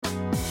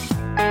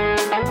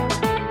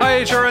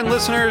HRN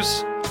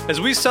listeners.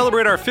 As we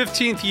celebrate our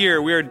 15th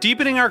year, we are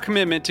deepening our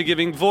commitment to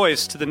giving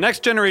voice to the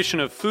next generation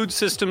of food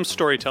systems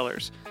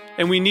storytellers,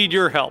 and we need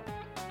your help.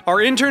 Our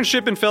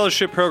internship and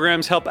fellowship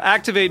programs help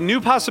activate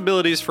new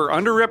possibilities for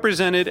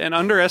underrepresented and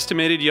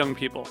underestimated young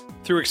people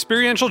through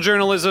experiential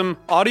journalism,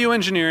 audio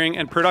engineering,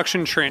 and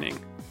production training.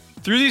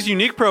 Through these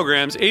unique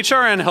programs,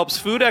 HRN helps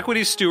food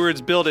equity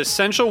stewards build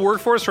essential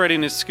workforce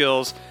readiness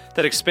skills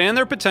that expand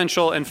their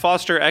potential and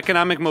foster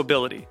economic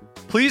mobility.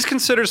 Please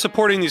consider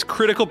supporting these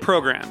critical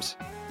programs.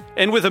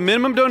 And with a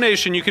minimum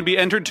donation, you can be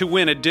entered to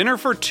win a dinner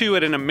for two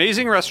at an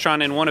amazing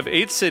restaurant in one of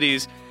 8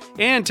 cities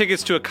and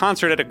tickets to a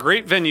concert at a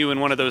great venue in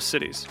one of those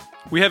cities.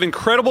 We have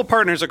incredible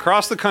partners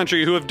across the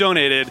country who have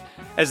donated,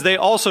 as they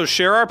also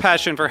share our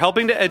passion for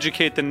helping to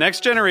educate the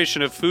next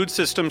generation of food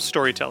systems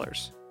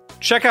storytellers.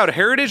 Check out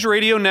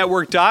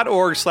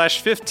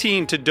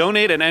heritageradionetwork.org/15 to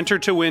donate and enter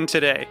to win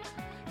today.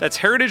 That's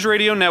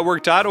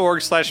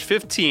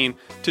heritageradionetwork.org/15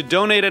 to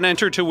donate and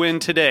enter to win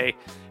today.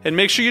 And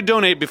make sure you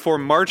donate before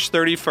March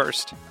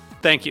 31st.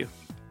 Thank you.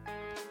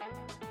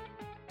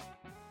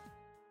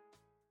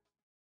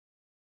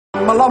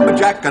 I'm a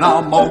lumberjack and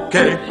I'm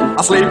okay.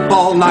 I sleep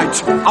all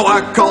night, I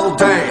work all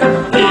day.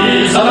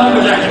 He's a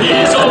lumberjack and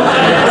he's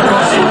okay. He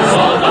sleeps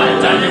all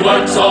night and he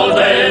works all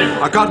day.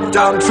 I cut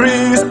down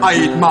trees, I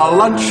eat my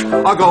lunch,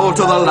 I go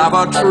to the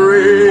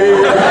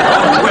lavatory.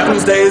 On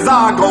Wednesdays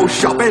I go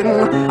shopping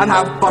and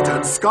have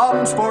buttered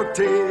scones for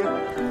tea.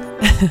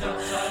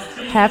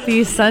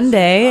 Happy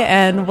Sunday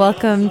and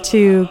welcome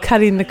to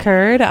Cutting the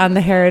Curd on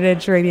the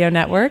Heritage Radio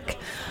Network.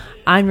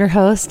 I'm your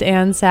host,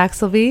 Ann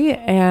Saxelby,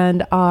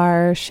 and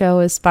our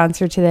show is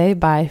sponsored today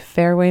by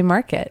Fairway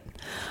Market.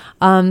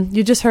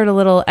 You just heard a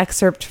little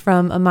excerpt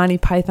from a Monty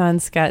Python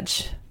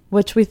sketch,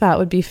 which we thought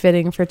would be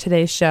fitting for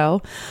today's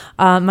show.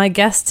 My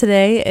guest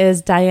today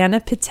is Diana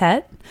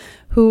Pittet,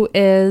 who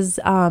is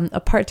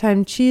a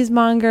part-time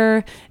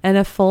cheesemonger and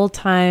a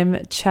full-time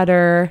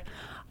cheddar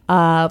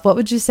what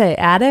would you say?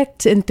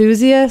 Addict?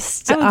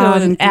 Enthusiast? I would go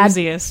with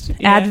enthusiast.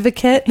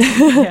 Advocate?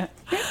 Yeah.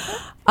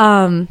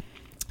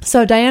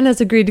 So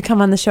Diana's agreed to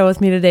come on the show with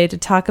me today to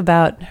talk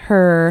about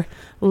her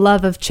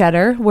love of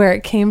cheddar, where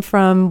it came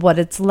from, what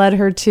it's led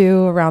her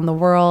to around the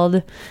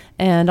world,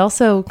 and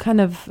also kind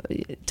of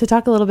to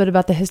talk a little bit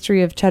about the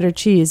history of cheddar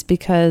cheese,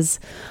 because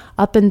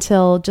up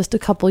until just a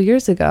couple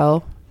years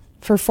ago,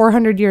 for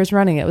 400 years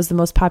running, it was the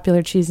most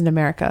popular cheese in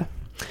America.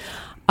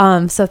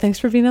 So thanks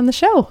for being on the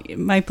show.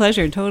 My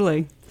pleasure,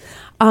 totally.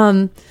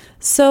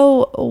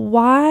 So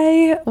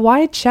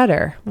why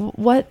cheddar?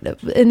 What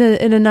in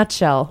a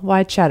nutshell?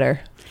 Why cheddar?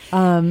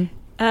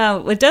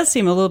 It does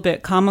seem a little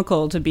bit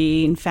comical to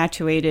be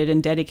infatuated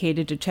and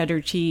dedicated to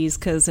cheddar cheese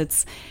because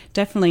it's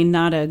definitely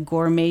not a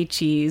gourmet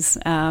cheese.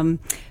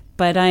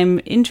 But I'm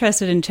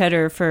interested in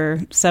cheddar for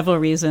several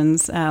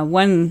reasons.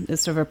 One is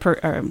sort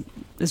of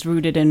is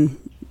rooted in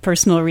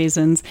personal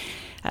reasons.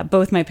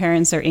 Both my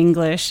parents are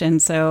English, and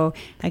so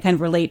I kind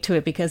of relate to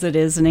it because it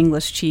is an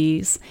English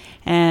cheese.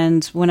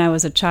 And when I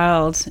was a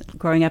child,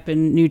 growing up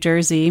in New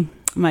Jersey,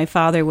 my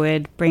father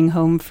would bring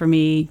home for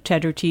me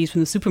cheddar cheese from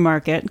the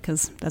supermarket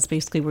because that's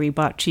basically where he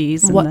bought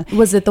cheese.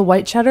 Was it the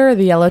white cheddar or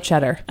the yellow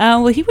cheddar?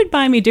 Well, he would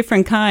buy me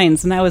different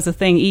kinds, and that was the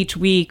thing. Each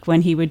week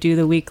when he would do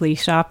the weekly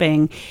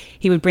shopping,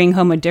 he would bring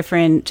home a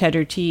different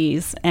cheddar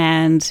cheese,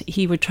 and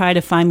he would try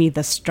to find me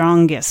the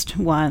strongest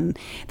one,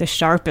 the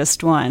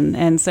sharpest one.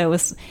 And so it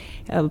was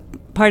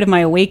part of my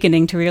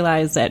awakening to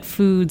realize that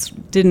foods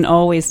didn't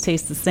always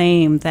taste the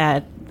same,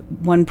 that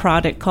one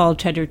product called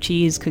cheddar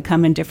cheese could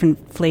come in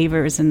different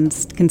flavors and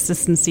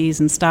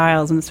consistencies and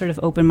styles, and it sort of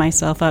opened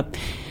myself up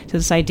to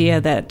this idea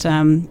that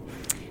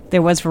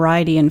there was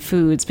variety in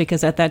foods,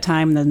 because at that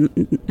time, the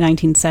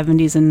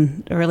 1970s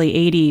and early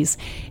 80s,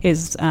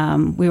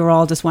 we were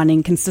all just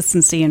wanting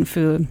consistency in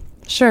food.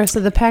 Sure. So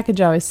the package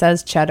always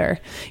says cheddar.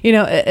 You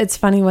know, it's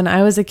funny, when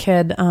I was a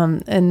kid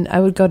and I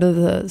would go to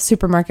the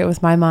supermarket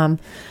with my mom,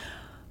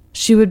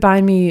 she would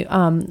buy me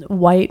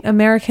white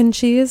American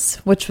cheese,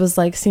 which was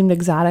seemed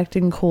exotic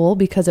and cool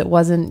because it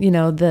wasn't,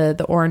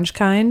 the orange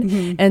kind.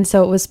 Mm-hmm. And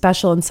so it was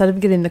special. Instead of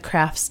getting the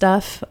craft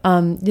stuff,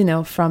 from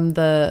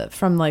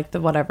the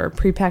whatever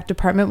prepacked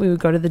department, we would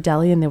go to the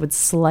deli and they would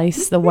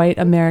slice the white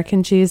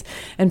American cheese.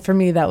 And for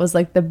me, that was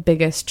the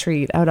biggest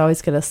treat. I would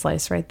always get a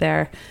slice right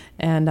there.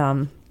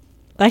 And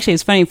actually,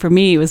 it's funny, for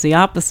me, it was the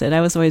opposite.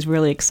 I was always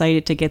really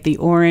excited to get the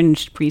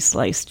orange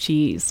pre-sliced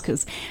cheese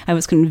because I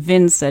was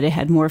convinced that it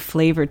had more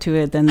flavor to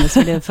it than the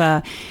sort of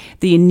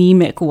the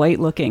anemic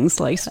white-looking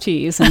sliced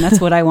cheese. And that's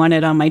what I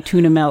wanted on my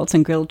tuna melts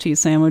and grilled cheese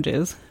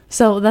sandwiches.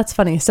 So that's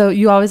funny. So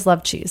you always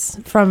loved cheese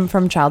from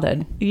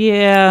childhood.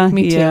 Yeah.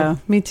 Me too. Yeah.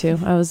 Me too.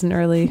 I was an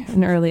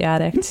early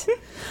addict.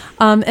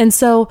 And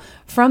so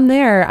from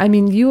there, I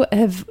mean, you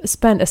have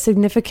spent a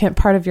significant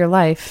part of your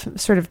life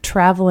sort of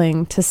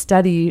traveling to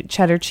study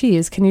cheddar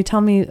cheese. Can you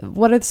tell me,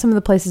 what are some of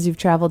the places you've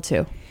traveled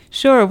to?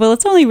 Sure. Well,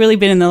 it's only really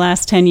been in the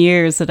last 10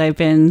 years that I've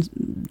been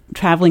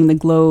traveling the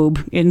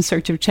globe in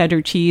search of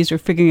cheddar cheese or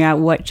figuring out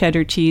what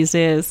cheddar cheese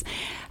is.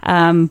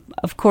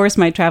 Of course,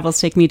 my travels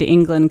take me to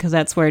England because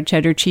that's where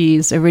cheddar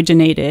cheese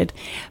originated.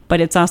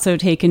 But it's also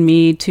taken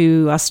me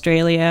to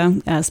Australia,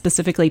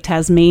 specifically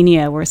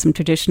Tasmania, where some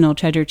traditional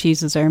cheddar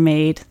cheeses are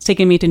made. It's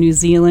taken me to New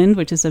Zealand,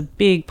 which is a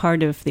big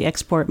part of the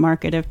export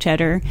market of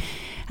cheddar.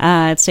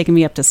 It's taken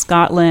me up to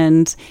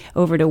Scotland,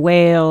 over to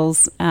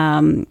Wales,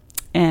 and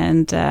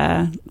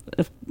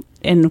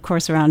of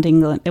course around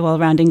England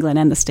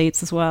and the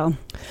States as well.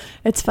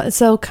 It's fun.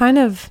 So kind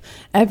of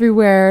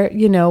everywhere,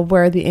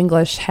 where the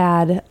English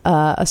had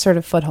a sort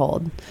of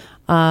foothold.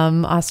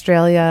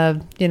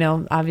 Australia,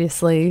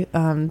 obviously,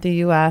 the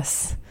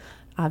U.S.,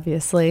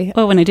 obviously.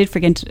 Oh, and I did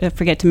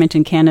forget to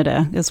mention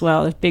Canada as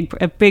well.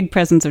 A big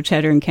presence of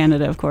cheddar in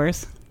Canada, of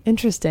course.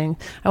 Interesting.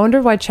 I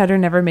wonder why cheddar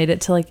never made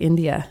it to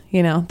India.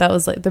 That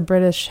was the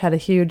British had a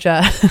huge...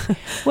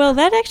 Well,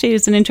 that actually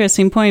is an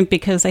interesting point,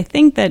 because I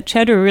think that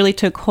cheddar really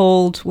took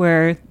hold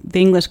where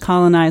the English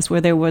colonized, where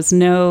there was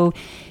no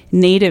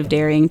native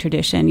dairying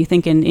tradition. You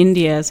think in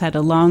India has had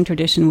a long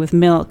tradition with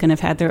milk and have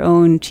had their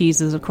own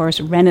cheeses, of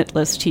course,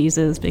 rennetless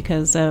cheeses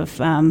because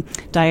of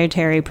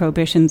dietary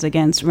prohibitions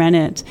against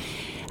rennet.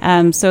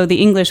 So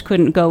the English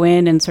couldn't go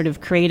in and sort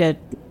of create a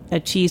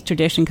cheese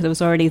tradition because it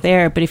was already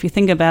there. But if you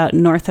think about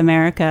North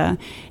America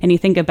and you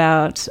think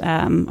about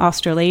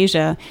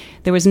Australasia,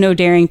 there was no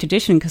dairying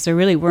tradition because there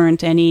really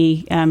weren't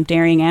any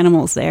dairying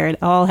animals there.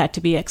 It all had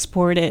to be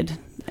exported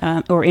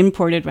or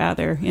imported,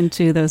 rather,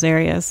 into those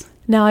areas.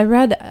 Now,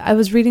 I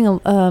was reading,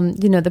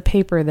 the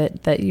paper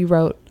that you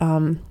wrote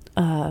while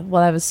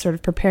I was sort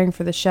of preparing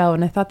for the show,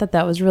 and I thought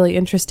that was really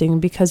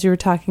interesting because you were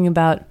talking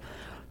about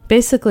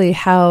basically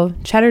how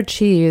cheddar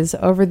cheese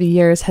over the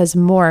years has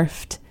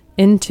morphed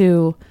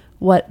into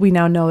what we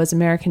now know as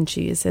American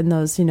cheese, and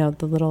those, the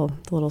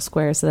little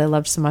squares that I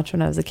loved so much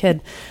when I was a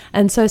kid.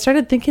 And so I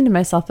started thinking to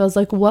myself, I was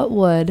like, what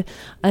would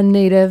a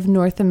native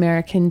North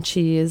American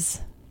cheese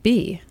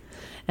be?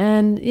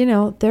 And,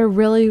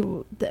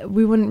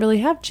 we wouldn't really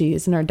have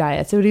cheese in our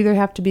diets. It would either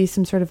have to be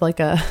some sort of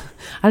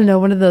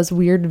one of those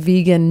weird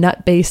vegan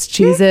nut-based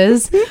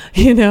cheeses,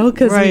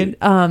 because, right.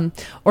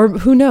 Or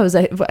who knows?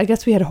 I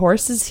guess we had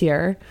horses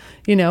here,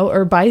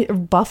 or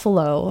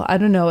buffalo. I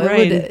don't know.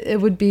 Right.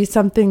 It would be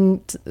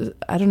something,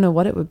 I don't know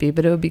what it would be,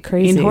 but it would be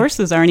crazy. And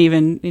horses aren't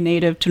even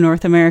native to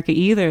North America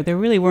either. There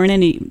really weren't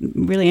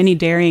any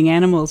dairying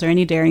animals or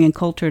any dairying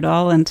culture at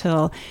all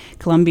until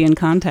Columbian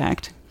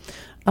contact.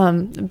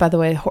 By the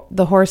way,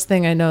 the horse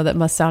thing, I know that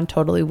must sound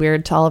totally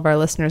weird to all of our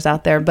listeners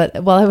out there,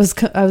 but while I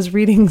was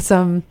reading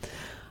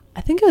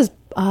I think it was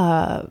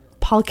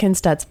Paul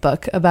Kinstedt's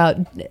book about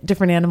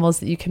different animals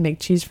that you can make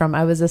cheese from,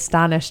 I was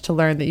astonished to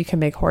learn that you can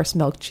make horse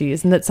milk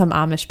cheese, and that some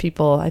Amish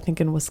people, I think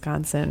in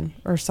Wisconsin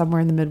or somewhere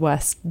in the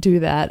Midwest, do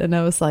that. And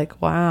I was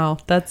like, wow,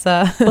 that's...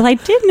 Well, I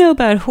did know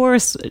about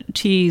horse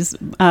cheese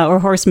or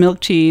horse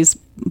milk cheese,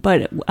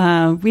 but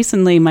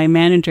recently my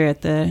manager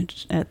at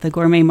the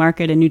gourmet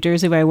market in New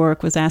Jersey where I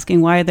work was asking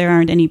why there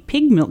aren't any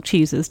pig milk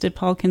cheeses. Did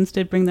Paul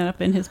Kinstedt bring that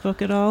up in his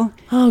book at all?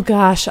 Oh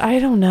gosh, I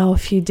don't know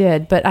if he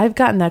did, but I've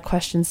gotten that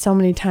question so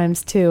many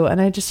times too, and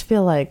I just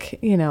feel like,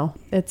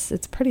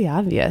 it's pretty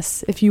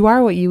obvious. If you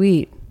are what you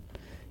eat,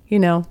 you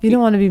don't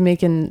want to be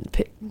making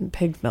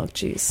pig milk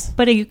cheese.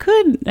 But you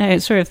could I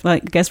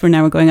guess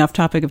we're going off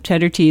topic of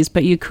cheddar cheese,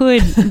 but you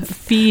could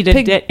feed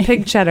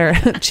pig cheddar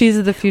cheese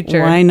of the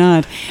future. Why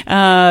not?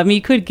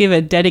 You could give a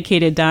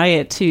dedicated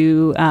diet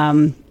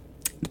to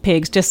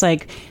pigs, just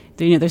like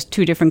there's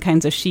two different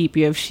kinds of sheep.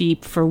 You have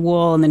sheep for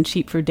wool and then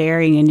sheep for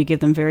dairying, and you give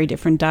them very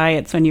different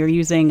diets. When you're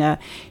using a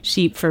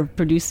sheep for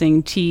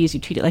producing cheese, you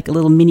treat it like a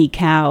little mini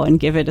cow and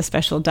give it a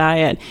special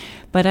diet.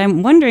 But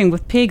I'm wondering,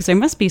 with pigs, there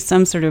must be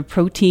some sort of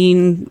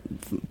protein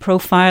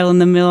profile in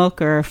the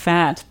milk or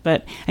fat.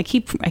 But I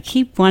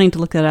keep wanting to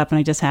look that up, and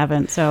I just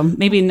haven't. So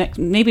maybe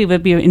it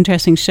would be an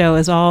interesting show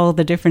as all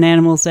the different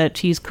animals that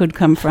cheese could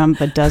come from,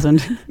 but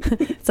doesn't.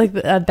 It's like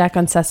back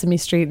on Sesame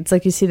Street. It's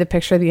like you see the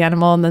picture of the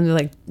animal, and then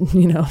they're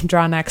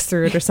draw an X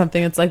through it or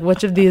something. It's like,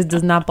 which of these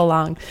does not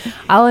belong?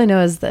 All I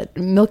know is that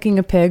milking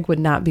a pig would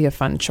not be a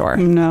fun chore.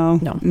 No.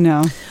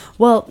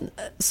 Well,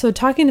 so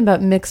talking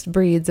about mixed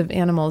breeds of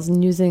animals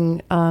and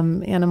using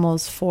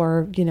animals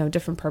for,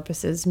 different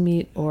purposes,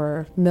 meat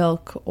or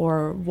milk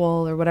or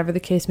wool or whatever the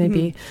case may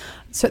be.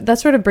 So that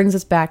sort of brings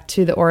us back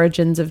to the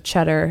origins of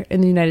cheddar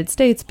in the United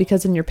States,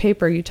 because in your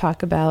paper you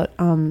talk about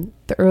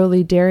the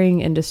early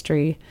dairying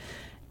industry.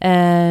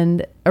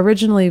 And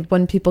originally,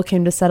 when people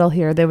came to settle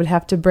here, they would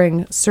have to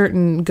bring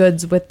certain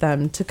goods with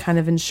them to kind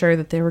of ensure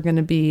that they were going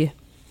to be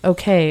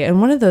okay. And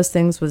one of those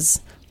things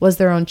was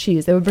their own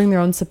cheese. They would bring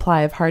their own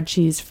supply of hard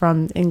cheese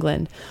from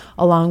England,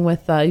 along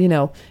with,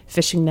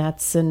 fishing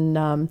nets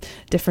and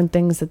different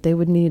things that they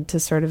would need to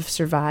sort of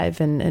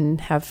survive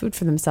and have food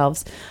for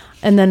themselves.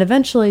 And then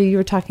eventually you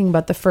were talking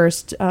about the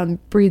first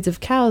breeds of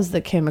cows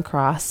that came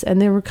across,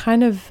 and they were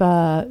kind of,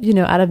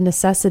 out of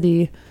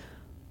necessity,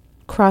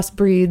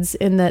 crossbreeds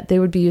in that they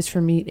would be used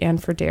for meat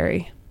and for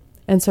dairy.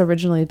 And so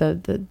originally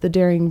the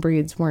dairying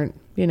breeds weren't,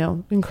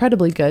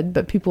 incredibly good,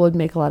 but people would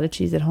make a lot of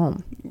cheese at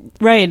home.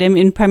 Right. I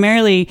mean,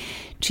 primarily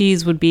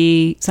cheese would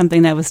be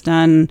something that was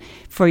done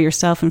for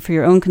yourself and for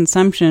your own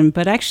consumption.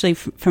 But actually,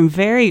 from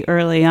very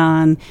early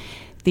on,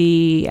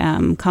 the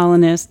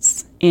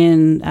colonists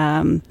in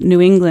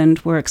New England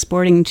were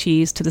exporting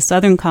cheese to the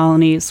southern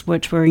colonies,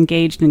 which were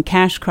engaged in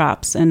cash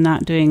crops and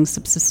not doing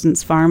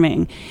subsistence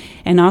farming.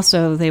 And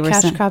also they were...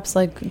 Cash crops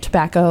like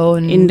tobacco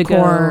and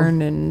indigo,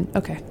 corn and...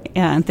 Okay.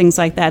 Yeah, and things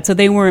like that. So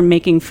they weren't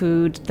making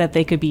food that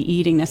they could be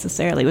eating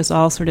necessarily. It was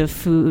all sort of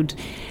food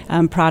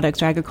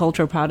products or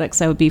agricultural products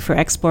that would be for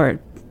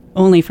export,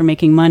 only for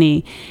making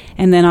money.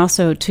 And then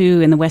also,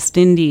 too, in the West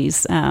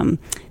Indies,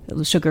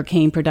 sugar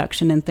cane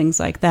production and things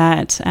like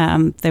that,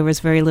 there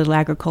was very little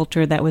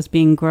agriculture that was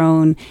being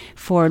grown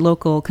for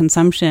local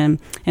consumption.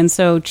 And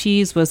so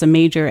cheese was a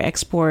major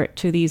export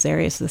to these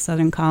areas, the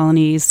southern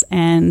colonies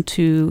and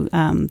to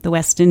the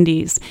West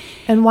Indies.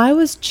 And why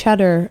was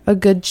cheddar a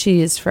good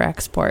cheese for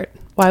export?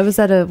 Why was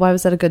that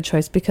a good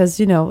choice? Because,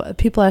 you know,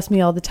 people ask me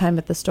all the time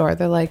at the store,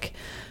 they're like,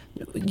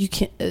 you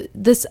can't,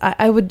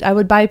 I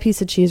would buy a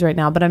piece of cheese right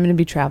now, but I'm going to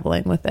be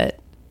traveling with it.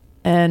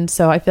 And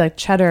so I feel like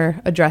cheddar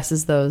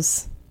addresses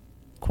those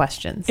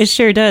questions. It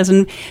sure does.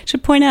 And I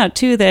should point out,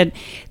 too, that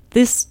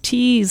this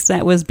cheese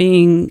that was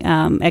being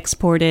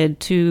exported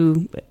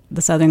to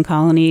the southern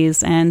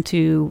colonies and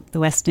to the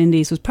West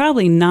Indies was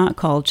probably not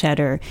called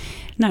cheddar.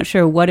 I'm not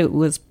sure what it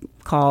was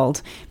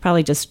called,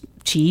 probably just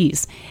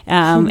cheese.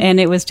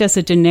 And it was just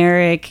a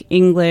generic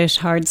English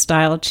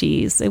hard-style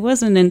cheese. It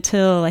wasn't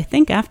until, I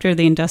think, after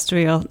the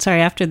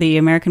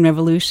American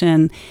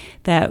Revolution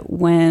that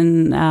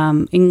when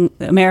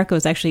America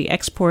was actually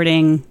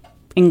exporting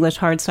English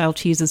hard-style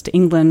cheeses to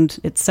England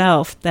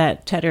itself,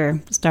 that cheddar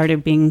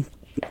started being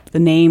the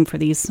name for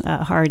these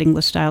hard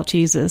English-style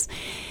cheeses.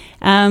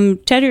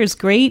 Cheddar is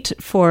great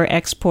for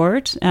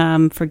export,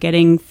 for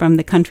getting from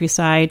the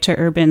countryside to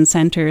urban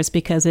centers,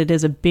 because it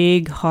is a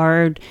big,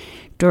 hard,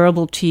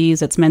 durable cheese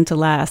that's meant to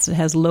last. It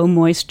has low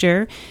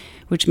moisture,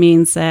 which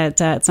means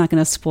that it's not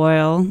going to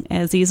spoil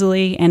as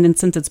easily. And then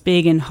since it's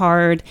big and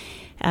hard,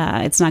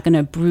 it's not going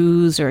to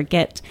bruise or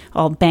get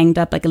all banged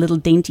up like a little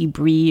dainty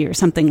brie or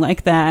something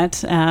like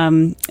that. It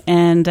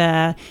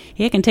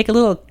can take a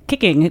little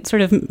kicking.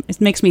 It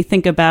makes me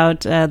think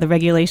about the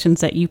regulations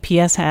that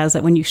UPS has,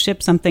 that when you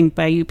ship something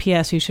by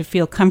UPS, you should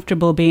feel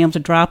comfortable being able to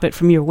drop it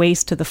from your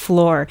waist to the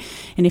floor.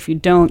 And if you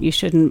don't, you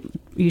shouldn't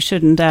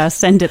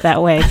send it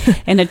that way.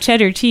 And a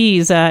cheddar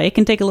cheese, it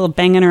can take a little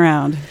banging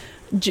around.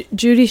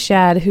 Judy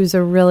Shad, who's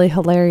a really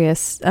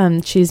hilarious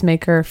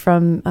cheesemaker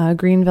from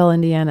Greenville,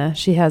 Indiana.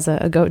 She has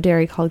a goat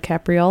dairy called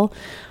Capriole,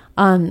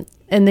 and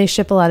they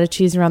ship a lot of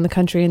cheese around the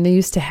country. And they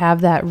used to have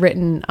that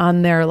written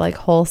on their like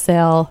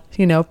wholesale,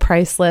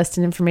 price list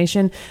and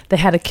information. They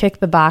had a kick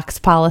the box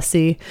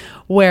policy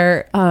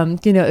where,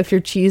 if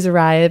your cheese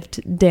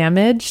arrived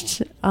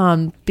damaged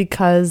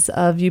because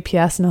of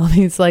UPS and all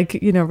these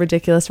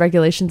ridiculous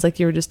regulations like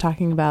you were just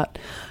talking about,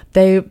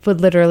 they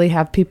would literally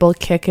have people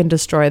kick and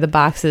destroy the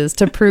boxes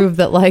to prove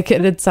that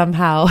it had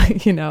somehow,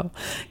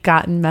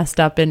 gotten messed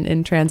up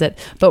in transit.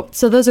 But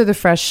so those are the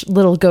fresh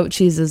little goat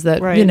cheeses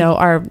that, right,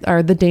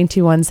 are the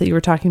dainty ones that you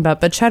were talking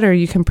about. But cheddar,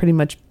 you can pretty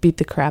much beat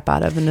the crap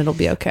out of and it'll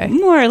be okay.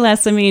 More or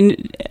less. I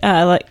mean,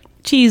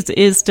 cheese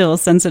is still a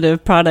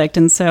sensitive product.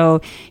 And so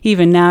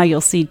even now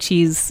you'll see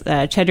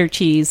cheddar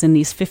cheese in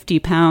these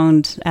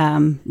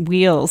 50-pound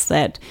wheels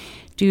that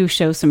do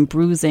show some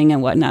bruising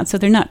and whatnot. So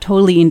they're not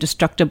totally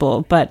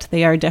indestructible, but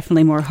they are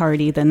definitely more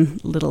hardy than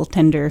little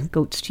tender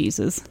goat's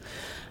cheeses.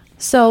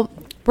 So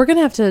we're going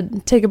to have to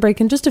take a break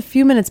in just a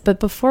few minutes. But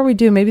before we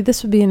do, maybe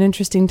this would be an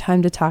interesting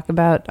time to talk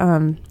about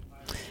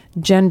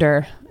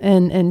gender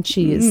and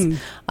cheese,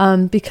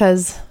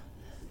 because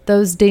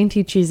those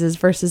dainty cheeses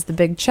versus the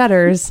big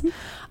cheddars,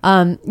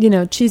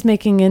 cheese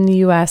making in the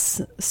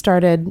U.S.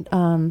 started...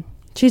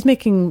 cheese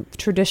making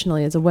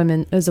traditionally is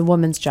a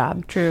woman's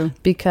job. True.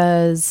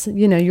 Because,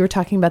 you were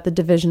talking about the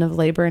division of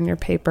labor in your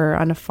paper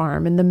on a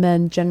farm, and the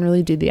men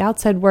generally do the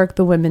outside work,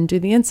 the women do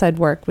the inside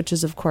work, which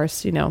is, of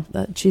course,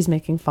 cheese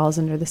making falls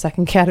under the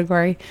second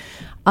category.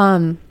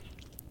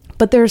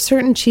 But there are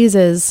certain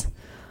cheeses,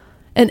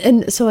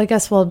 and so I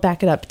guess we'll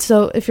back it up.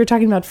 So if you're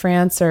talking about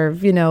France or,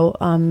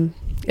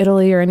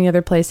 Italy or any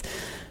other place,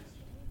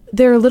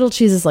 there are little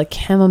cheeses like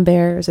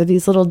camemberts or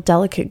these little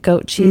delicate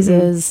goat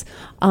cheeses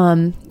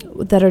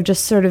that are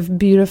just sort of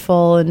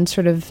beautiful and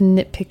sort of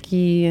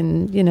nitpicky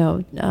and,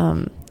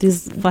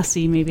 these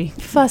fussy,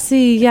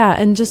 yeah,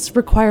 and just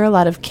require a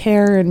lot of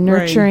care and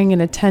nurturing, right,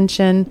 and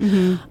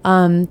attention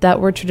that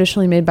were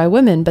traditionally made by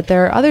women. But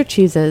there are other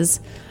cheeses,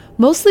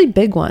 mostly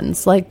big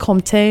ones like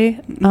Comté,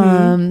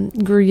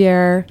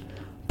 Gruyere,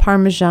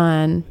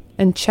 Parmesan,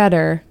 and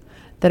cheddar,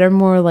 that are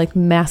more like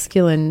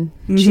masculine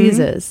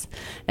cheeses.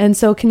 And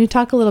so can you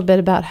talk a little bit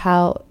about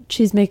how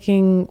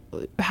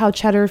how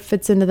cheddar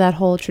fits into that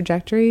whole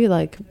trajectory,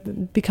 like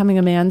becoming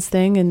a man's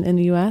thing in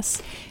the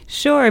U.S.?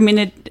 Sure. I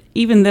mean,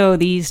 even though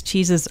these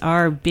cheeses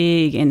are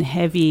big and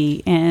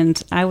heavy,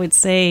 and I would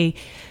say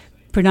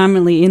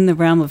predominantly in the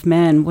realm of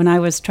men, when I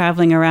was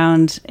traveling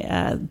around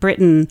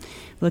Britain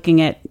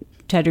looking at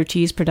cheddar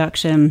cheese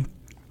production,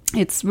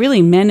 it's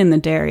really men in the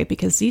dairy,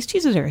 because these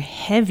cheeses are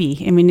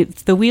heavy. I mean,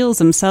 the wheels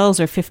themselves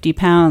are 50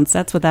 pounds.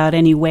 That's without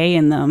any whey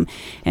in them.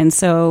 And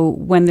so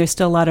when there's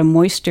still a lot of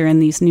moisture in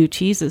these new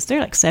cheeses, they're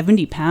like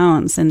 70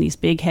 pounds in these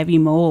big, heavy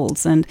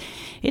molds. And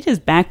it is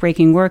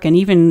backbreaking work. And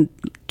even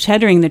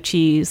cheddaring the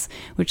cheese,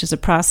 which is a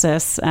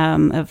process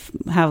of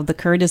how the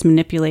curd is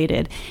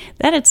manipulated,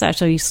 that it's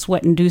actually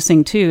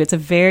sweat-inducing too. It's a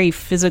very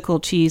physical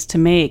cheese to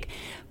make.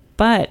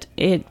 But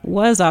it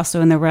was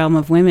also in the realm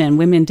of women.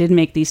 Women did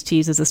make these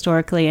cheeses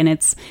historically, and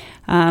it's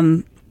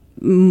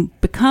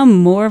become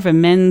more of a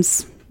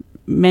men's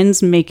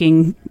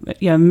making,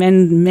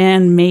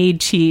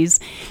 man-made cheese.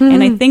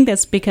 And I think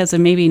that's because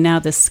of maybe now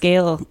the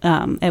scale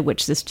at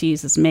which this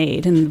cheese is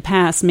made. In the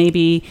past,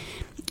 maybe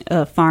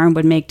a farm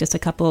would make just a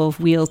couple of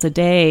wheels a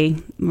day,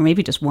 or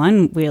maybe just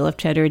one wheel of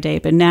cheddar a day.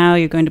 But now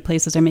you're going to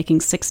places that are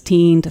making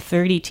 16 to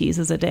 30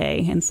 cheeses a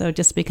day. And so it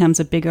just becomes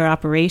a bigger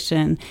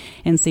operation.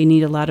 And so you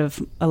need a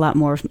lot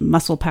more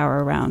muscle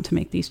power around to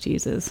make these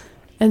cheeses.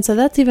 And so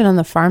that's even on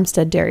the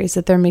farmstead dairies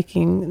that they're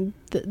making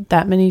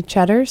that many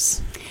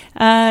cheddars?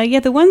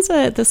 The ones,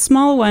 the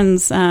small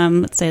ones,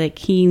 let's say like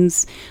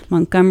Keen's,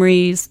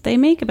 Montgomery's, they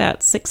make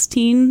about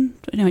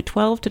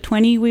 12 to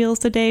 20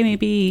 wheels a day.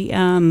 Maybe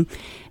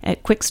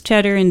at Quick's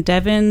Cheddar in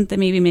Devon, they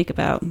maybe make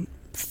about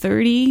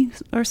 30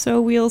 or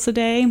so wheels a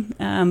day.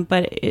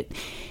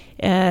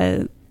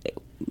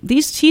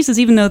 These cheeses,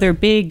 even though they're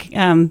big,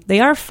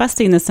 they are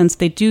fussy in the sense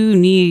they do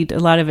need a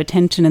lot of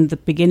attention in the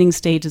beginning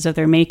stages of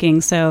their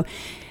making. So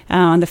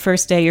on the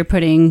first day, you're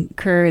putting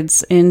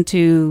curds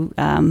into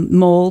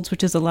molds,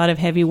 which is a lot of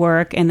heavy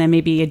work. And then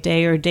maybe a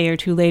day or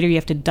two later, you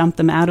have to dump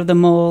them out of the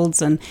molds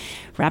and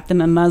wrap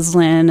them in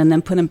muslin and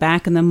then put them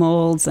back in the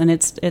molds. And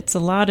it's a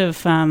lot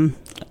of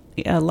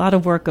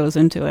work goes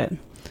into it.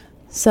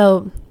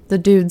 So the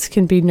dudes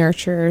can be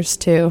nurturers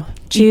too.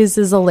 Cheese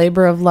is a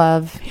labor of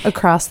love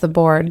across the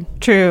board.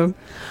 True.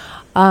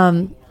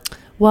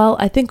 Well,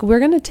 I think we're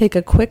going to take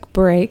a quick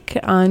break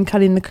on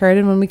Cutting the Curd.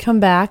 And when we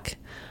come back,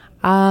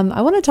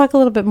 I want to talk a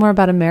little bit more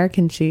about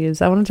American cheese.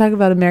 I want to talk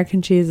about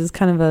American cheese as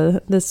kind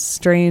of this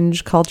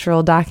strange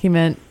cultural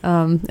document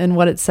and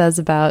what it says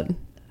about,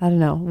 I don't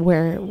know,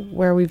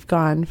 where we've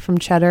gone from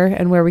cheddar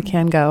and where we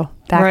can go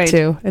back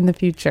to in the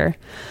future.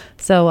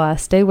 So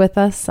stay with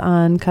us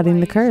on Cutting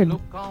the Curd.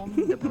 Look on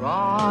the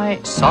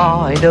bright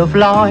side of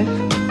life.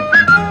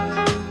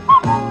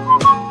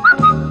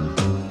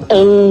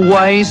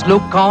 Always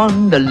look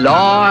on the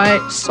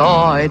light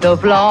side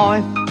of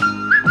life.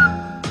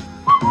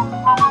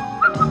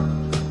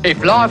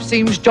 If life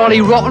seems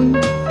jolly rotten,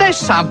 there's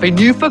something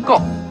you've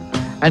forgotten,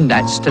 and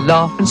that's to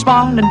laugh and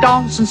smile and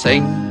dance and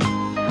sing.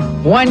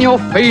 When you're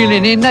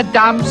feeling in the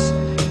dumps,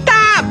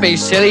 don't be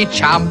silly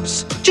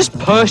chumps. Just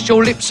purse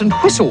your lips and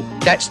whistle,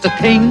 that's the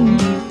thing.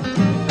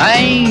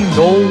 And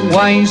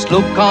always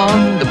look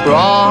on the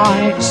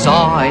bright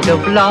side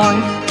of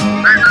life.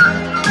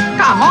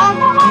 Come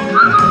on.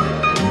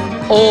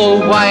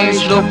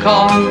 Always look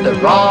on the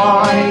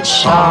right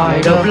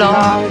side of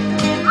life.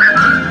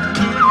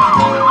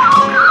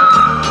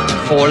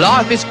 For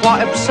life is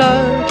quite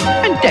absurd,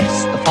 and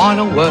death's the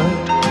final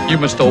word. You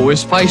must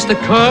always face the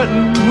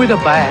curtain with a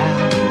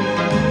bow.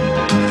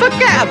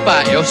 Forget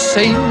about your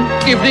scene,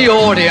 give the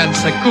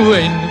audience a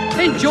grin.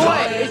 Enjoy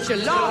it, it's your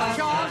last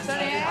chance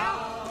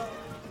anyhow.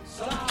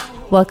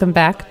 Welcome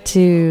back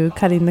to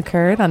Cutting the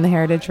Curd on the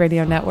Heritage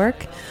Radio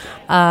Network.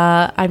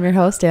 I'm your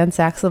host, Ann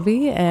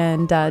Saxelby,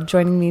 and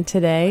joining me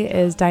today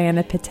is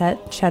Diana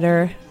Piettet,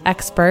 cheddar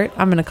expert.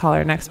 I'm going to call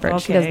her an expert. Okay.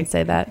 She doesn't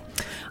say that.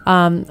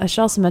 I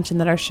should also mention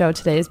that our show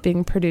today is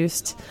being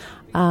produced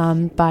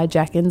by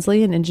Jack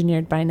Inslee and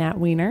engineered by Nat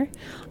Weiner.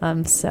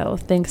 So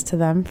thanks to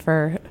them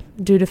for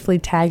dutifully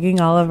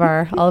tagging all of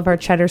our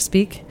cheddar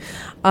speak.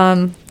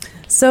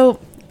 So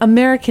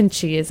American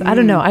cheese. I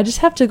don't know. I just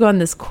have to go on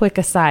this quick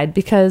aside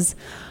because,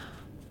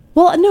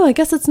 well, no, I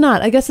guess it's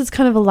not. I guess it's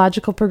kind of a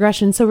logical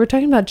progression. So we're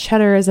talking about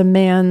cheddar as a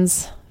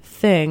man's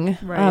thing.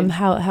 Right.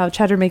 How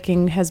cheddar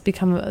making has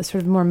become a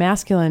sort of more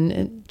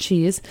masculine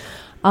cheese.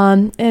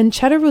 And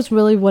cheddar was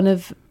really one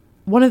of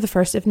the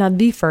first, if not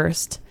the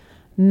first,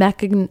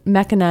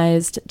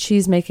 mechanized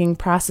cheese making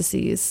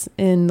processes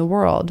in the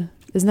world.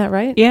 Isn't that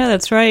right? Yeah,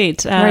 that's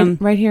right.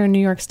 Right here in New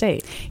York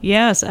State.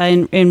 Yes,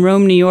 in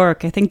Rome, New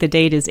York. I think the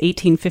date is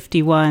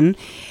 1851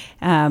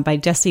 by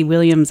Jesse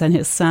Williams and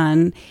his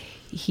son.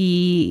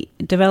 He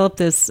developed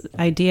this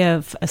idea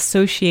of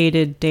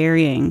associated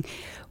dairying,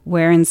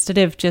 where instead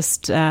of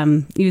just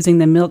using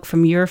the milk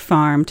from your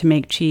farm to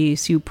make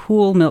cheese, you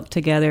pool milk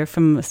together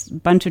from a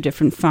bunch of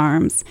different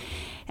farms.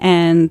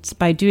 And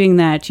by doing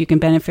that, you can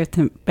benefit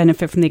from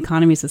the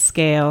economies of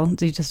scale.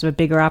 You just have a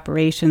bigger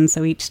operation,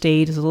 so each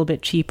state is a little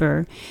bit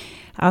cheaper.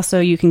 Also,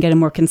 you can get a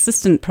more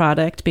consistent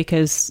product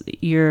because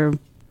you're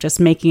just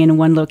making it in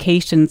one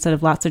location instead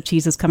of lots of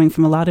cheeses coming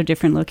from a lot of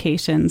different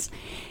locations.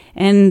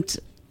 And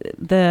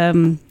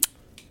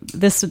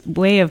this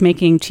way of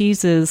making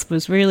cheeses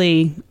was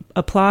really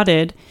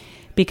applauded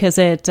because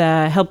it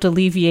helped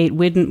alleviate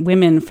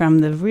women from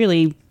the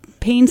really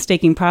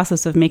painstaking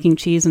process of making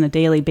cheese on a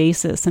daily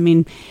basis. I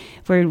mean,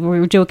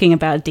 we're joking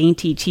about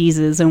dainty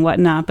cheeses and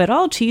whatnot, but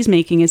all cheese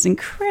making is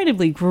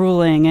incredibly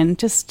grueling and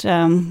just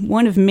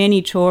one of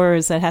many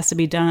chores that has to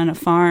be done on a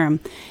farm.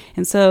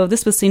 And so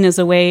this was seen as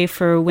a way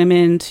for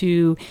women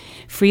to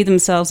free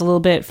themselves a little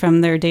bit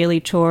from their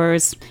daily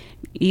chores,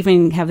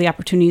 even have the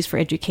opportunities for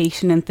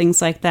education and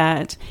things like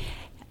that.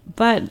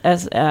 But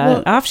as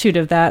an offshoot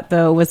of that,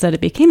 though, was that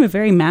it became a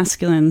very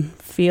masculine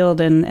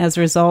field, and as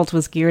a result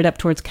was geared up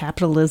towards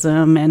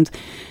capitalism and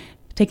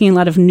taking a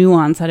lot of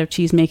nuance out of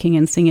cheese making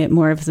and seeing it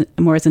more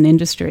as an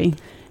industry.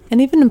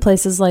 And even in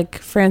places like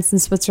France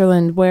and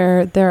Switzerland,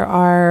 where there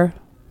are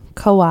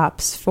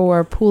co-ops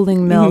for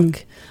pooling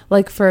milk,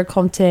 like for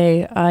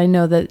Comté, I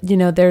know that,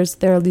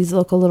 there are these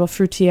local little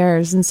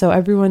fruitières. And so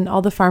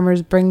all the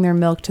farmers bring their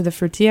milk to the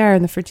fruitière,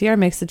 and the fruitière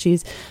makes the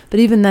cheese. But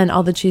even then,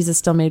 all the cheese is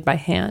still made by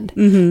hand.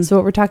 So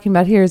what we're talking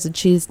about here is a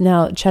cheese,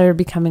 now cheddar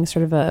becoming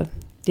sort of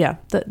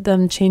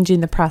them changing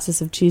the process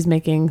of cheese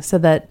making so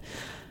that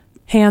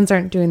hands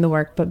aren't doing the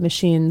work, but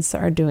machines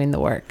are doing the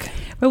work.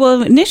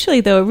 Well,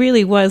 initially, though, it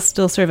really was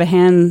still sort of a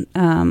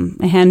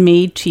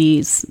handmade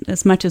cheese,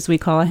 as much as we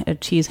call a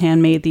cheese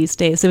handmade these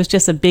days. It was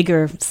just a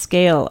bigger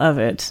scale of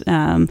it.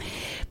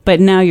 But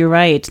now you're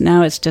right.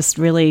 Now it's just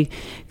really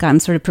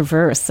gotten sort of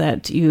perverse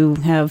that you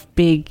have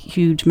big,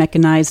 huge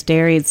mechanized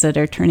dairies that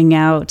are turning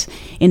out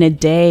in a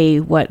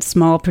day what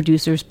small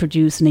producers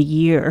produce in a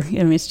year. I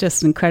mean, it's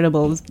just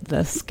incredible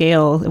the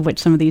scale at which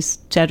some of these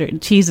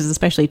cheeses,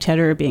 especially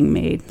cheddar, are being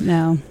made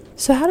now.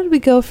 So how do we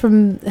get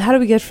from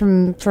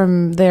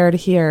there to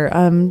here?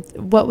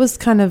 What was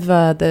kind of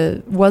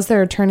was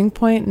there a turning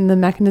point in the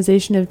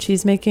mechanization of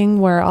cheese making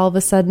where all of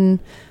a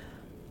sudden,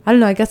 I don't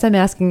know, I guess I'm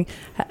asking,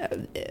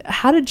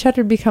 how did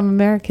cheddar become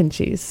American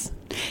cheese?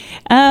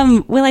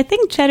 Well, I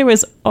think cheddar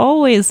was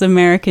always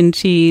American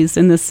cheese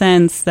in the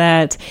sense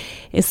that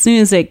as soon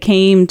as it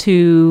came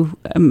to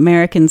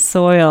American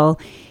soil,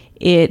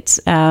 it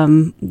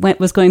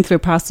was going through a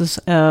process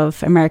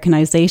of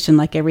Americanization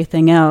like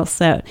everything else.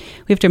 That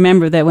we have to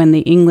remember that when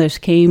the English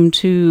came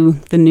to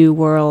the New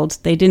World,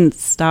 they didn't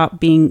stop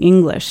being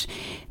English.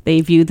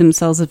 They viewed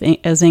themselves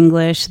as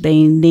English.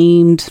 They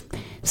named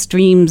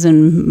streams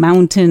and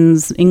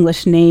mountains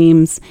English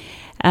names.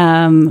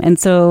 And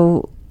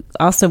so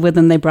also with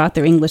them, they brought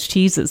their English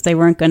cheeses. They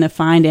weren't going to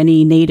find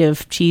any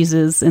native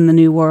cheeses in the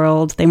New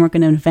World. They weren't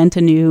going to invent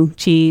a new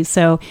cheese.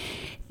 So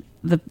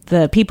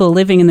the people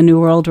living in the New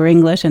World were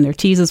English and their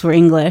cheeses were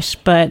English.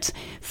 But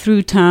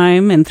through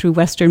time and through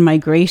Western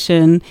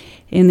migration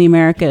in the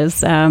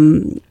Americas,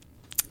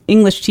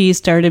 English cheese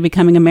started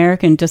becoming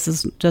American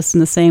just in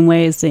the same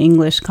way as the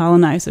English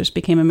colonizers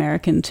became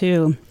American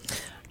too.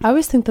 I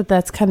always think that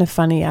that's kind of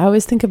funny. I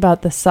always think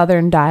about the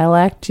Southern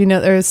dialect.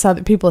 There's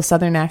people with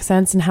Southern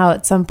accents and how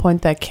at some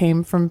point that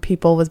came from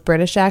people with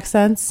British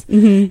accents.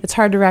 It's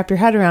hard to wrap your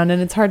head around, and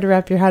it's hard to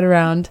wrap your head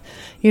around,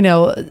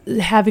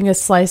 having a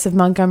slice of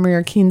Montgomery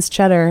or Keen's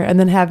cheddar and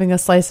then having a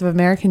slice of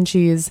American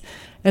cheese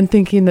and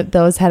thinking that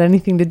those had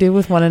anything to do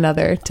with one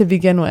another to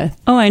begin with.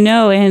 Oh, I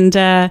know. And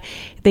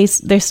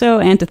they're so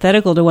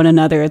antithetical to one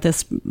another.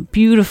 This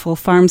beautiful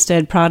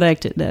farmstead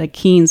product,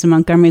 Keen's and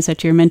Montgomery's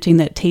that you're mentioning,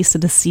 that taste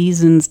of the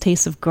seasons,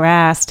 taste of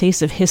grass,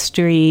 taste of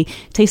history,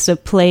 taste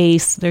of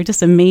place. They're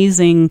just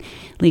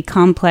amazingly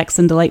complex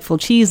and delightful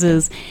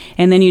cheeses.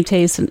 And then you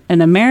taste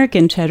an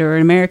American cheddar or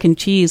an American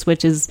cheese,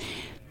 which is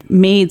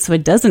made so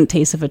it doesn't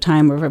taste of a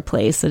time or of a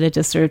place, that it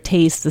just sort of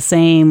tastes the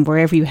same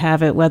wherever you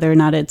have it, whether or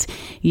not it's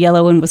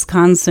yellow in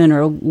Wisconsin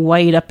or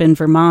white up in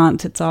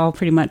Vermont. It's all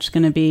pretty much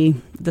going to be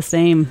the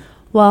same.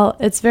 Well,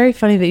 it's very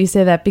funny that you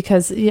say that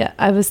because,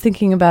 I was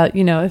thinking about,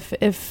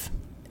 if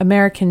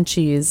American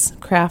cheese,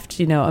 craft,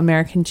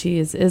 American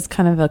cheese is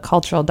kind of a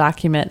cultural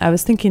document. I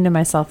was thinking to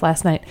myself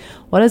last night,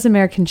 what does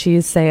American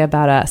cheese say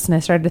about us? And I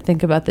started to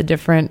think about the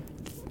different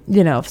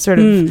sort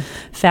of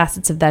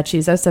facets of that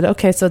cheese. I said,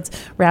 okay, so it's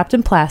wrapped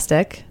in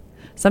plastic.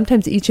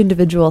 Sometimes each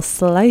individual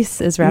slice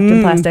is wrapped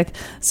in plastic.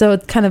 So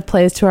it kind of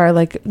plays to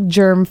our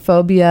germ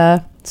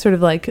phobia, sort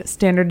of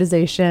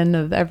standardization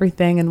of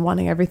everything and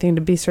wanting everything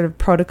to be sort of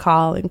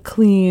protocol and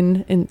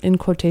clean in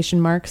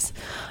quotation marks.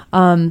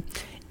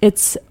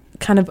 It's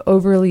kind of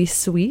overly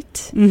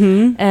sweet.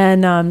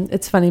 And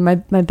it's funny, my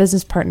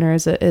business partner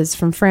is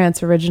from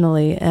France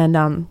originally,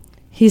 and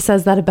he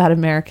says that about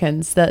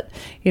Americans, that,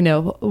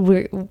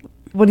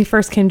 when he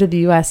first came to the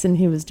U.S. and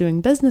he was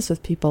doing business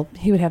with people,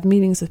 he would have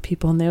meetings with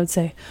people and they would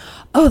say,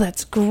 oh,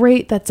 that's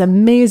great. That's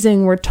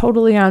amazing. We're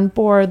totally on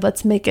board.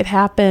 Let's make it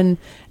happen.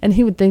 And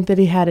he would think that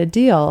he had a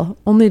deal,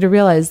 only to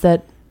realize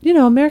that,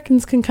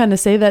 Americans can kind of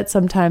say that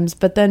sometimes,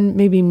 but then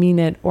maybe mean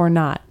it or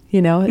not.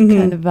 It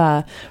kind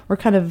of, we're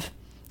kind of,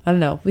 I don't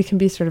know, we can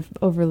be sort of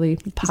overly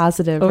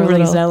positive,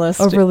 overly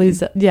zealous.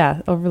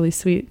 Overly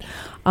sweet.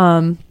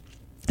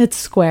 It's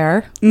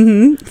square. Are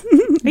you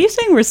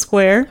saying we're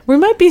square? We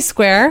might be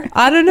square.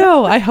 I don't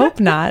know. I hope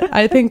not.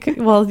 I think,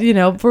 well,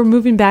 we're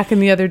moving back in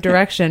the other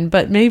direction,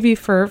 but maybe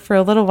for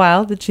a little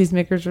while, the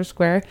cheesemakers were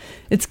square.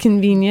 It's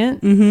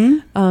convenient.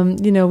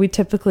 We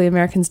typically,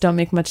 Americans don't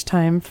make much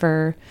time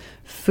for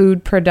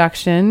food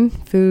production,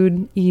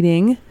 food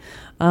eating.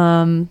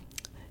 And,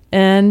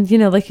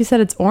 like you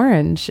said, it's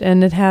orange,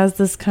 and it has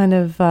this kind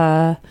of,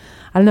 I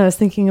don't know, I was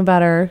thinking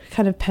about our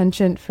kind of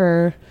penchant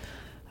for,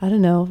 I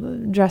don't know,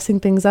 dressing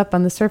things up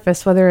on the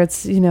surface, whether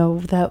it's,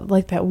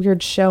 that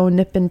weird show,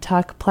 nip and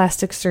tuck,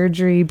 plastic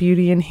surgery,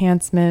 beauty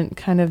enhancement,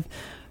 kind of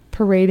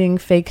parading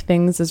fake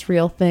things as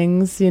real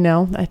things,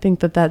 I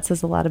think that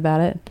says a lot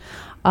about it.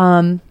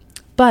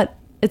 But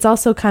it's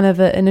also kind of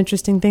an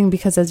interesting thing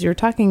because as you're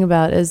talking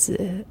about is,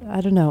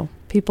 I don't know,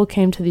 people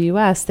came to the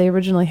U.S., they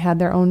originally had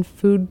their own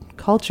food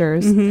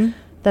cultures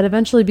that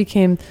eventually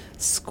became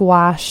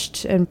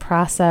squashed and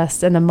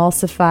processed and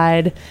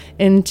emulsified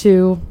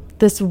into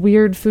this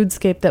weird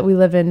foodscape that we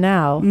live in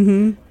now.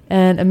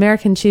 And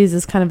American cheese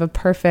is kind of a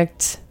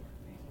perfect,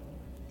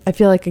 I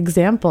feel like,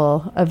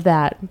 example of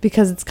that,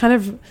 because it's kind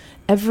of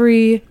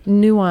every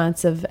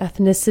nuance of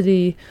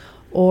ethnicity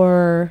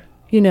or,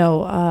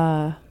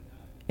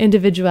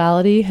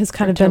 individuality has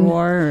kind of been,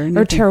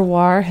 or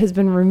terroir has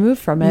been removed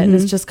from it. And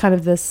it's just kind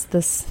of this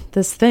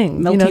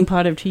thing. Melting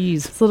pot of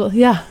cheese. It's little,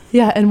 yeah.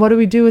 And what do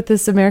we do with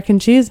this American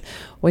cheese?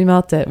 We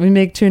melt it. We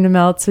make tuna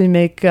melts. We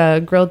make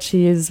grilled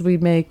cheese. We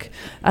make,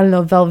 I don't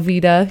know,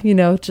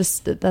 Velveeta,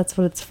 just that's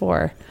what it's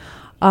for.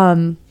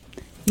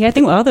 Yeah, I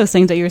think all those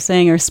things that you're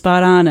saying are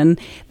spot on. And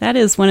that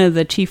is one of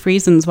the chief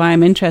reasons why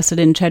I'm interested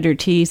in cheddar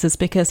cheese, is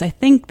because I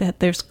think that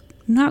there's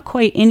not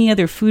quite any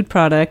other food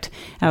product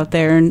out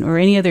there or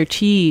any other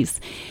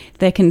cheese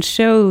that can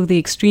show the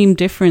extreme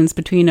difference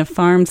between a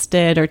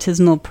farmstead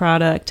artisanal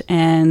product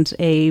and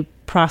a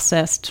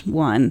processed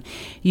one.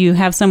 You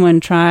have someone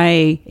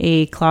try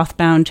a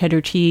cloth-bound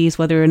cheddar cheese,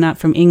 whether or not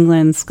from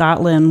England,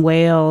 Scotland,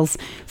 Wales,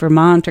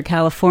 Vermont, or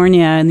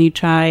California, and you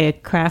try a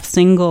Kraft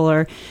single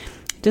or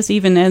just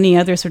even any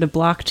other sort of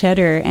block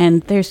cheddar,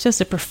 and there's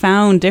just a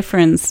profound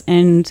difference.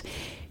 And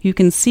you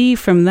can see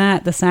from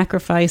that the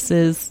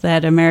sacrifices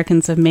that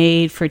Americans have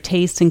made for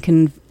taste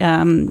and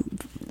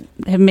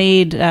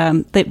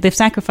they've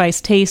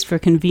sacrificed taste for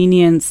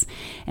convenience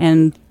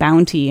and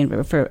bounty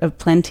and for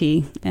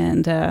plenty.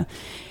 And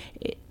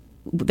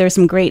there's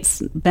some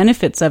great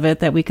benefits of it,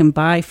 that we can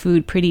buy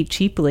food pretty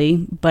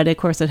cheaply, but of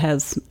course it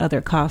has other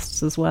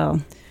costs as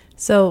well.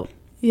 So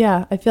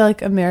yeah, I feel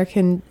like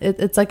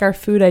it's like our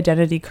food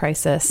identity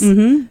crisis.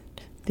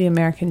 The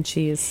American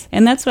cheese.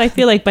 And that's what I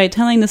feel like by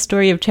telling the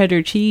story of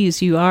cheddar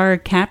cheese, you are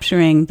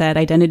capturing that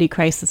identity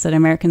crisis that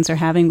Americans are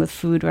having with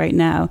food right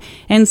now.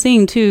 And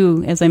seeing,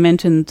 too, as I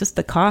mentioned, just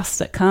the costs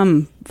that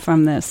come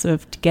from this,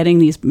 of getting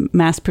these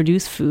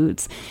mass-produced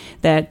foods,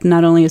 that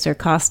not only is there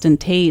cost in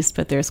taste,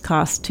 but there's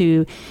cost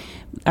to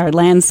our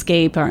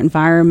landscape, our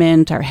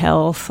environment, our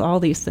health, all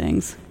these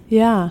things.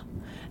 Yeah.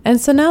 And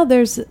so now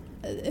there's,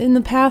 in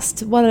the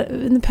past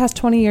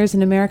 20 years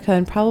in America,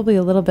 and probably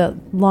a little bit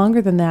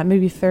longer than that,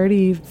 maybe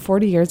 30,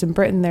 40 years in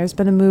Britain, there's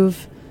been a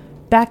move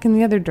back in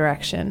the other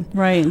direction.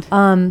 Right. It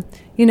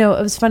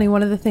was funny.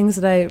 One of the things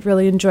that I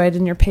really enjoyed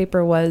in your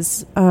paper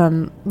was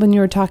when you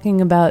were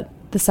talking about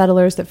the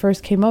settlers that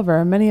first came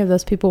over. Many of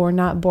those people were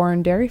not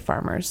born dairy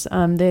farmers.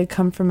 They had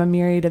come from a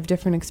myriad of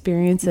different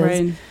experiences.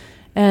 Right.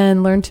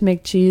 And learned to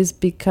make cheese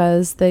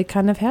because they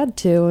kind of had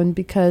to, and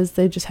because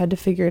they just had to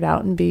figure it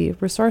out and be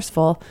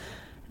resourceful.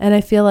 And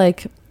I feel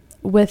like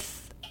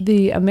with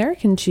the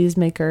American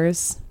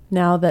cheesemakers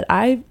now that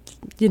I,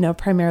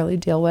 primarily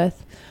deal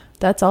with,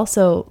 that's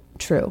also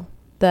true.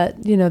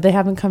 That, they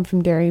haven't come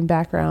from dairying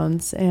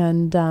backgrounds,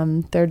 and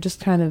they're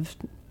just kind of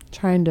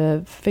trying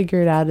to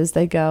figure it out as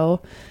they go,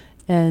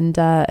 and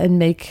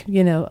make,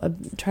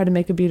 try to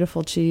make a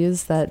beautiful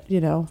cheese that,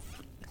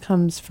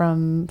 comes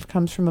from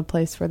a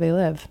place where they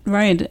live.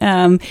 Right.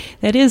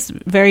 That is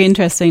very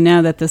interesting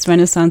now, that this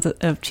renaissance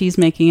of cheese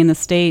making in the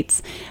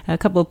States. A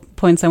couple of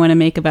points I want to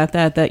make about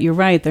that you're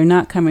right, they're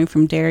not coming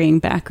from dairying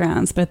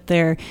backgrounds, but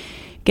they're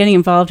getting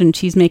involved in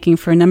cheese making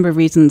for a number of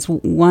reasons.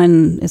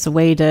 One is a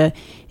way to,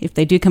 if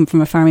they do come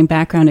from a farming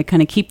background, to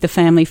kind of keep the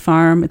family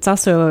farm. It's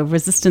also a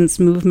resistance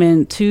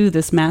movement to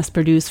this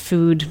mass-produced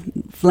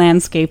food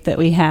landscape that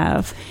we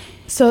have.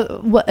 So,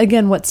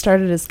 what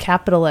started as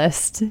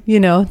capitalist,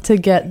 to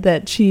get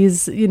that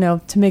cheese,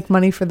 to make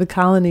money for the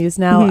colonies.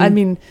 Now, I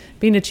mean,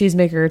 being a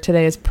cheesemaker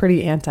today is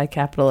pretty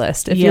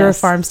anti-capitalist. If you're a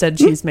farmstead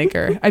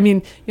cheesemaker, I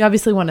mean, you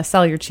obviously want to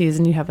sell your cheese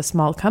and you have a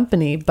small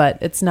company, but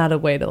it's not a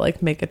way to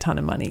make a ton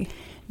of money.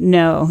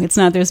 No, it's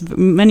not. There's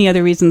many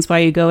other reasons why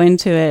you go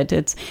into it.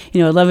 It's,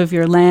 a love of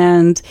your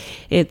land.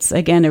 It's,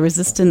 again, a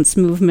resistance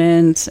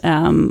movement.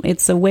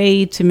 It's a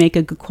way to make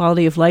a good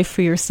quality of life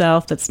for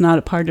yourself that's not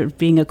a part of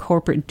being a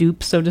corporate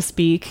dupe, so to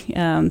speak.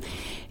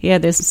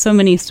 There's so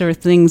many sort of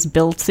things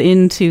built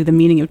into the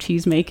meaning of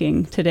cheese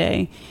making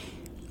today.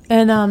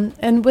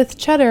 And with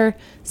cheddar,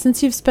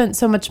 since you've spent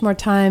so much more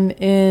time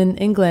in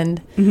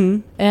England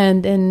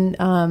and in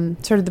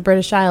sort of the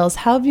British Isles,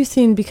 how have you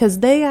seen, because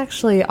they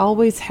actually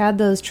always had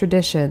those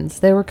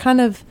traditions. They were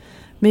kind of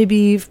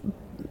maybe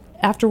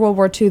after World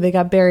War II, they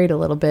got buried a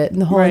little bit in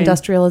the whole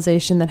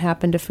industrialization that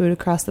happened to food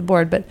across the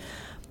board. But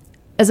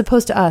as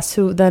opposed to us,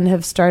 who then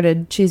have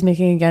started cheese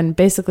making again,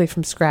 basically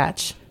from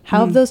scratch,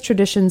 how have those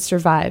traditions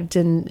survived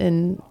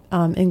in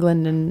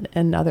England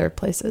and other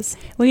places?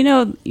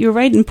 Well, you're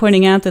right in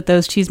pointing out that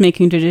those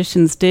cheese-making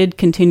traditions did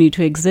continue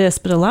to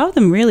exist, but a lot of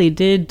them really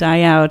did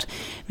die out.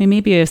 I mean,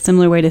 maybe a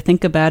similar way to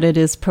think about it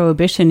is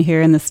Prohibition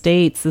here in the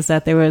States, is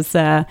that there was,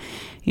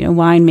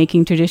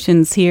 wine-making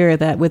traditions here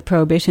that with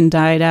Prohibition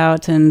died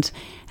out, and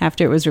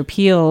after it was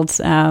repealed,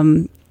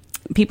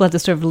 people had to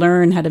sort of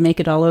learn how to make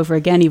it all over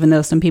again, even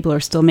though some people are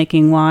still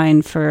making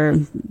wine for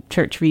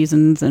church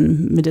reasons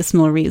and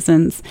medicinal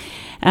reasons.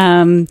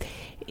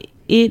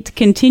 It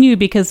continued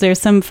because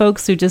there's some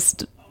folks who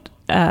just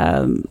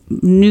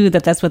knew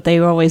that that's what they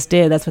always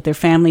did, that's what their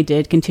family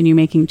did, continue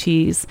making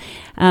cheese,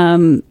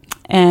 and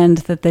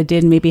that they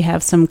did maybe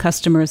have some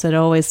customers that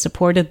always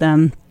supported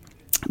them.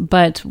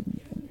 But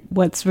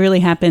what's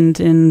really happened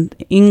in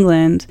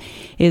England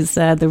is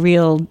the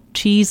real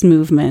cheese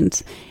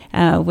movement,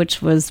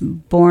 which was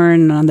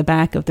born on the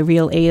back of the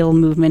real ale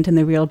movement and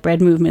the real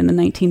bread movement in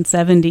the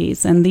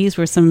 1970s. And these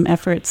were some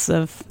efforts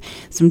of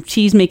some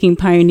cheese-making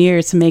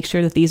pioneers to make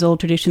sure that these old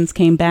traditions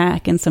came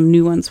back and some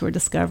new ones were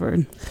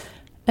discovered.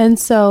 And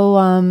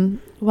so,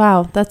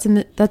 wow,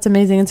 that's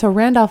amazing. And so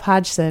Randolph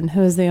Hodgson,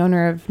 who is the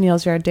owner of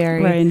Neal's Yard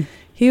Dairy,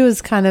 he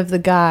was kind of the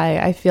guy,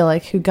 I feel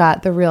like, who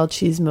got the real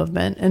cheese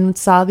movement and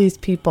saw these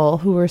people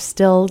who were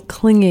still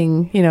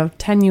clinging,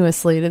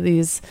 tenuously to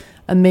these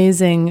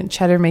amazing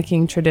cheddar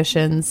making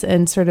traditions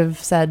and sort of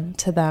said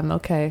to them,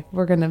 okay,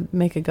 we're going to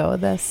make a go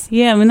of this.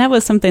 Yeah, I mean, that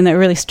was something that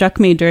really struck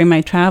me during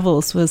my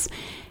travels, was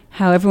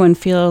how everyone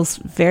feels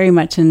very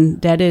much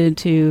indebted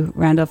to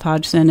Randolph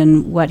Hodgson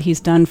and what he's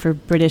done for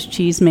British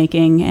cheese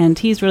making. And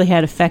he's really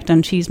had effect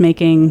on cheese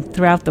making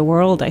throughout the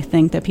world, I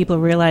think, that people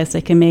realize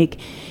they can make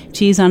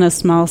cheese on a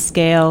small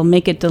scale,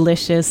 make it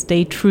delicious,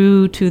 stay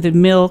true to the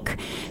milk,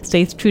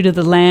 stay true to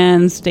the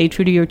land, stay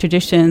true to your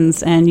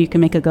traditions, and you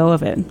can make a go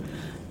of it.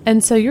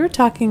 And so you were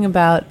talking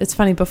about, it's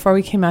funny, before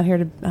we came out here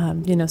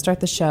to, start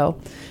the show,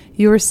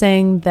 you were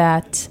saying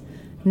that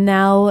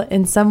now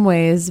in some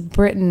ways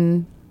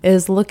Britain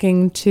is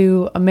looking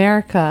to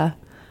America,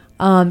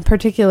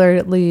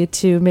 particularly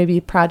to maybe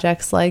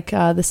projects like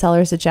the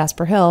cellars at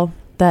Jasper Hill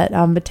that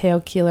Matteo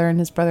Keeler and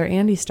his brother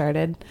Andy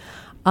started,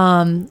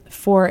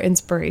 for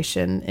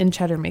inspiration in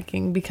cheddar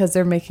making, because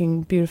they're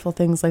making beautiful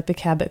things like the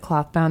Cabot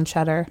cloth bound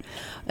cheddar.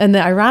 And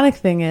the ironic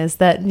thing is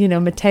that,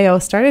 Matteo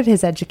started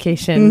his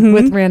education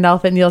with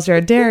Randolph at Neal's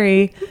Yard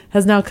Dairy,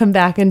 has now come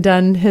back and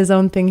done his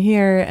own thing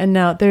here. And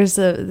now there's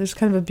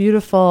kind of a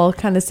beautiful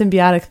kind of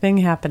symbiotic thing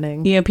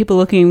happening. Yeah, people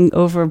looking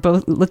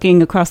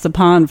across the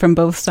pond from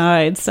both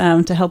sides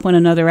to help one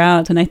another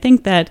out. And I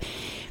think that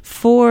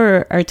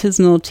for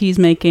artisanal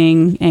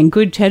cheesemaking and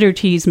good cheddar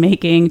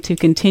cheesemaking to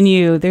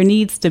continue, there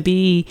needs to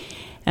be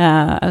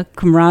a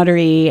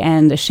camaraderie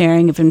and a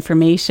sharing of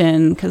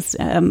information, because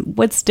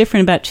what's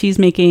different about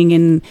cheesemaking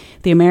in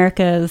the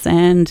Americas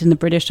and in the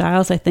British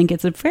Isles, I think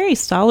it's a very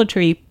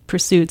solitary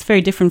pursuit. It's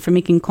very different from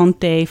making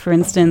Comté, for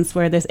instance,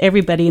 where there's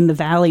everybody in the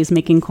valleys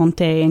making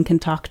Comté and can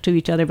talk to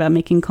each other about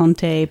making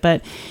Comté,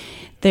 but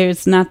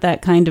there's not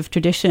that kind of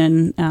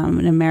tradition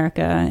in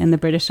America and the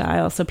British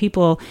Isles. So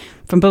people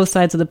from both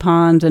sides of the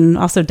pond and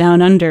also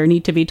down under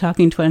need to be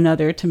talking to one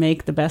another to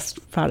make the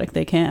best product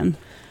they can.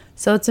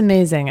 So it's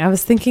amazing. I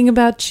was thinking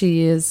about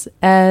cheese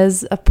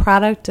as a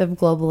product of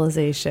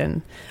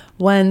globalization.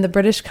 When the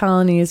British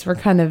colonies were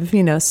kind of,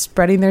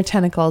 spreading their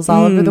tentacles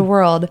all over the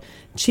world,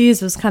 cheese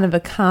was kind of a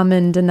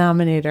common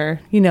denominator,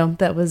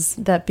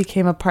 that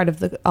became a part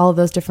of all of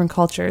those different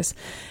cultures.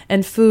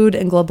 And food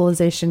and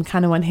globalization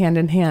kind of went hand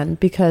in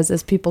hand, because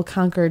as people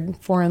conquered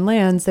foreign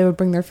lands, they would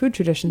bring their food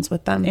traditions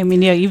with them. I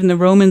mean, yeah, even the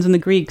Romans and the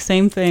Greeks,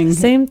 same thing.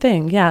 Same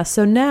thing, yeah.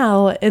 So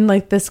now, in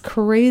like this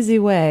crazy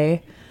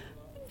way,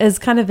 as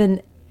kind of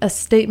a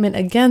statement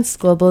against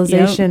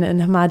globalization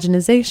and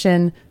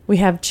homogenization, we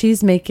have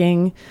cheese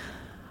making,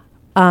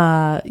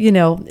 from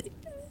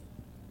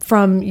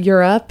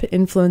Europe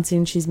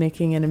influencing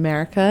cheesemaking in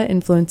America,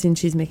 influencing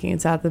cheesemaking in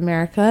South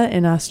America,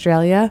 in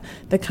Australia.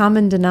 The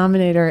common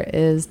denominator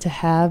is to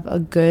have a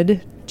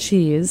good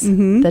cheese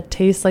that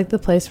tastes like the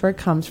place where it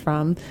comes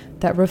from,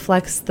 that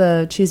reflects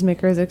the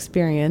cheesemaker's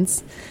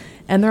experience,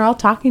 and they're all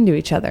talking to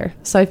each other.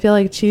 So I feel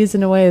like cheese,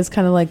 in a way, is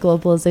kind of like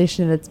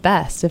globalization at its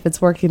best, if it's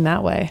working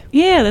that way.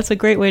 Yeah, that's a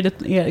great way to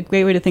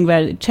think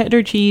about it.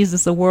 Cheddar cheese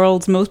is the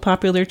world's most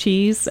popular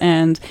cheese,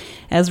 and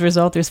as a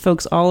result, there's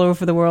folks all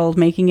over the world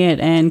making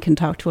it and can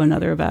talk to one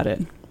another about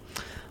it.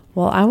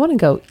 Well, I want to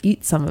go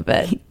eat some of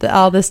it.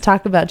 All this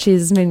talk about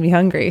cheese has made me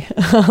hungry.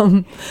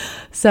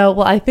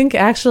 I think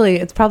actually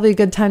it's probably a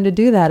good time to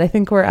do that. I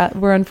think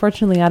we're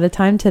unfortunately out of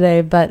time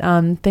today, but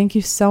thank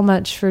you so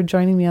much for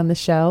joining me on the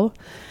show.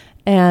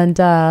 And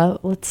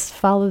let's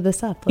follow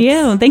this up.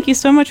 Yeah, thank you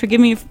so much for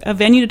giving me a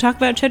venue to talk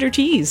about cheddar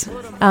cheese.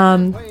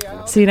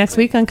 See you next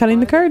week on Cutting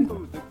the Curd.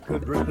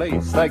 Could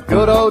replace that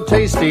good old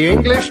tasty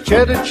English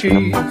cheddar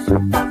cheese.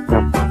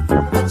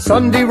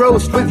 Sunday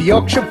roast with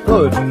Yorkshire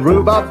pud and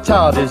rhubarb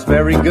tart is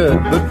very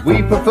good, but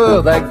we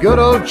prefer that good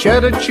old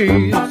cheddar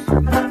cheese.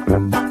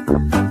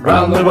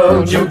 Round the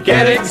world you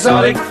get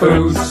exotic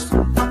foods.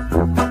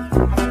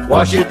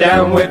 Wash it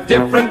down with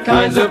different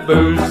kinds of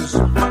booze.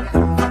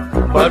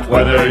 But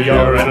whether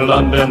you're in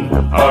London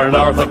or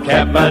north of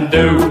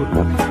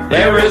Kathmandu,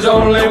 there is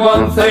only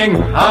one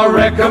thing I'll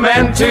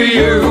recommend to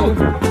you.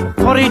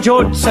 Porridge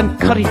oats and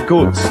curry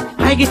goats,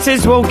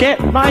 haggises will get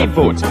my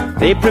vote.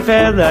 They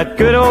prefer that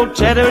good old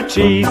cheddar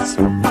cheese.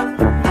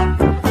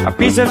 A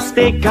piece of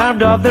steak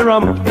carved off the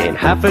rump ain't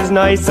half as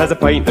nice as a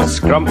pint of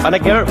scrump and a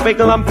great big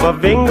lump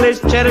of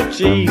English cheddar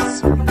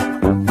cheese.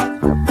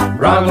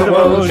 Round the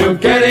world you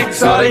get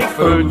exotic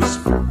foods.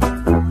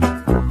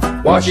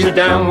 Wash it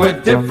down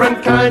with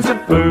different kinds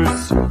of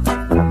booze.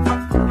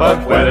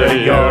 But whether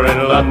you're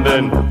in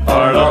London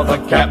or north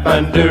of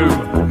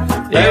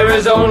Kathmandu, there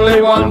is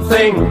only one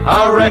thing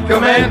I'll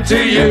recommend to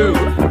you.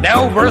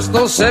 Now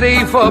Bristol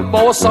City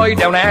football side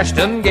down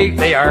Ashton Gate,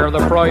 they are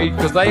the pride,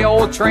 'cause they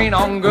all train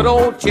on good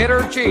old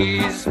cheddar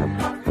cheese.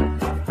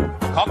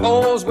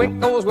 Cockles,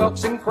 winkles,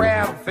 whelks and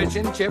crab, fish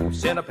and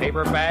chips in a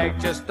paper bag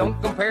just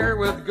don't compare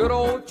with good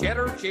old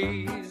cheddar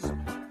cheese.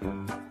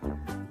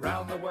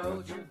 Round the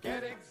world you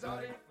get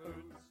exotic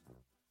foods.